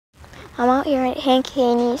I'm out here at Hank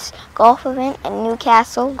Haney's golf event at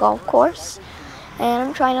Newcastle Golf Course, and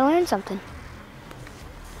I'm trying to learn something.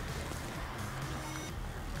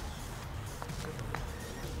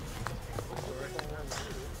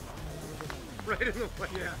 Right in the way.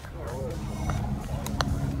 Yeah.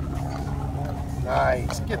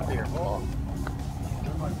 Nice. Get there, ball.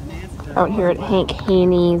 Out here at Hank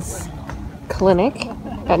Haney's clinic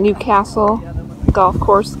at Newcastle Golf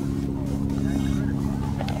Course.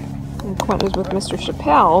 And Quentin is with Mr.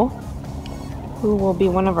 Chappelle, who will be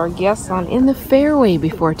one of our guests on In the Fairway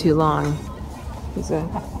before too long. He's an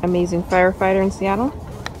amazing firefighter in Seattle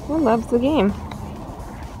who loves the game.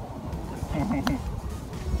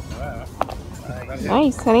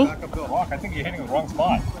 Nice, honey. I think you're hitting the wrong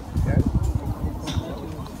spot.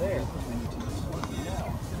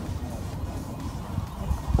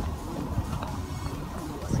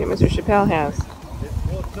 See what Mr. Chappelle has.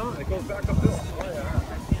 Well, it's not. It goes back up this way.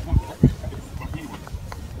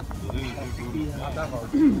 Not that hard.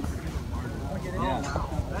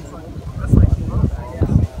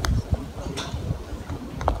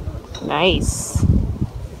 Nice.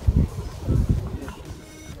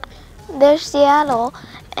 There's Seattle,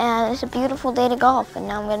 and it's a beautiful day to golf, and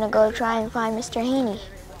now I'm going to go try and find Mr. Haney.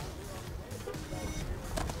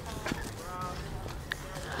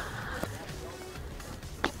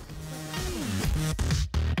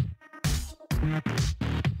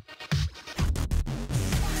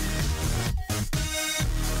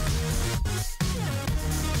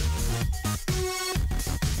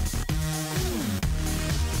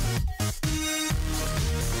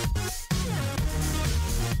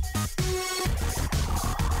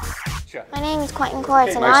 My name is Quentin Court.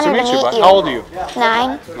 It's an honor to meet you. How old are you?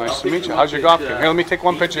 9. Nice to meet you. How's your golf game? Here, let me take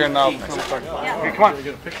one picture and Hey, come on.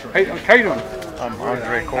 Hey, how you doing? I'm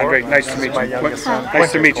Andre Court. Andre, nice to meet you.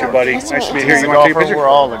 Nice to meet you, buddy. Nice to meet you. Here, you want to take a picture? We're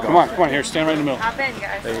all the Come on, here, stand right in the middle. Hop in,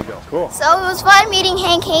 guys. There you go. Cool. So it was fun meeting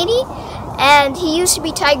Hank Haney, and he used to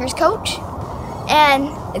be Tiger's coach, and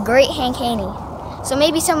a great Hank Haney. So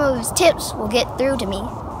maybe some of his tips will get through to me,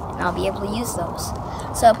 and I'll be able to use those.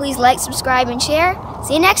 So please like, subscribe, and share.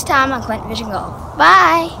 See you next time on Quentin Vision Golf.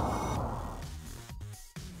 Bye!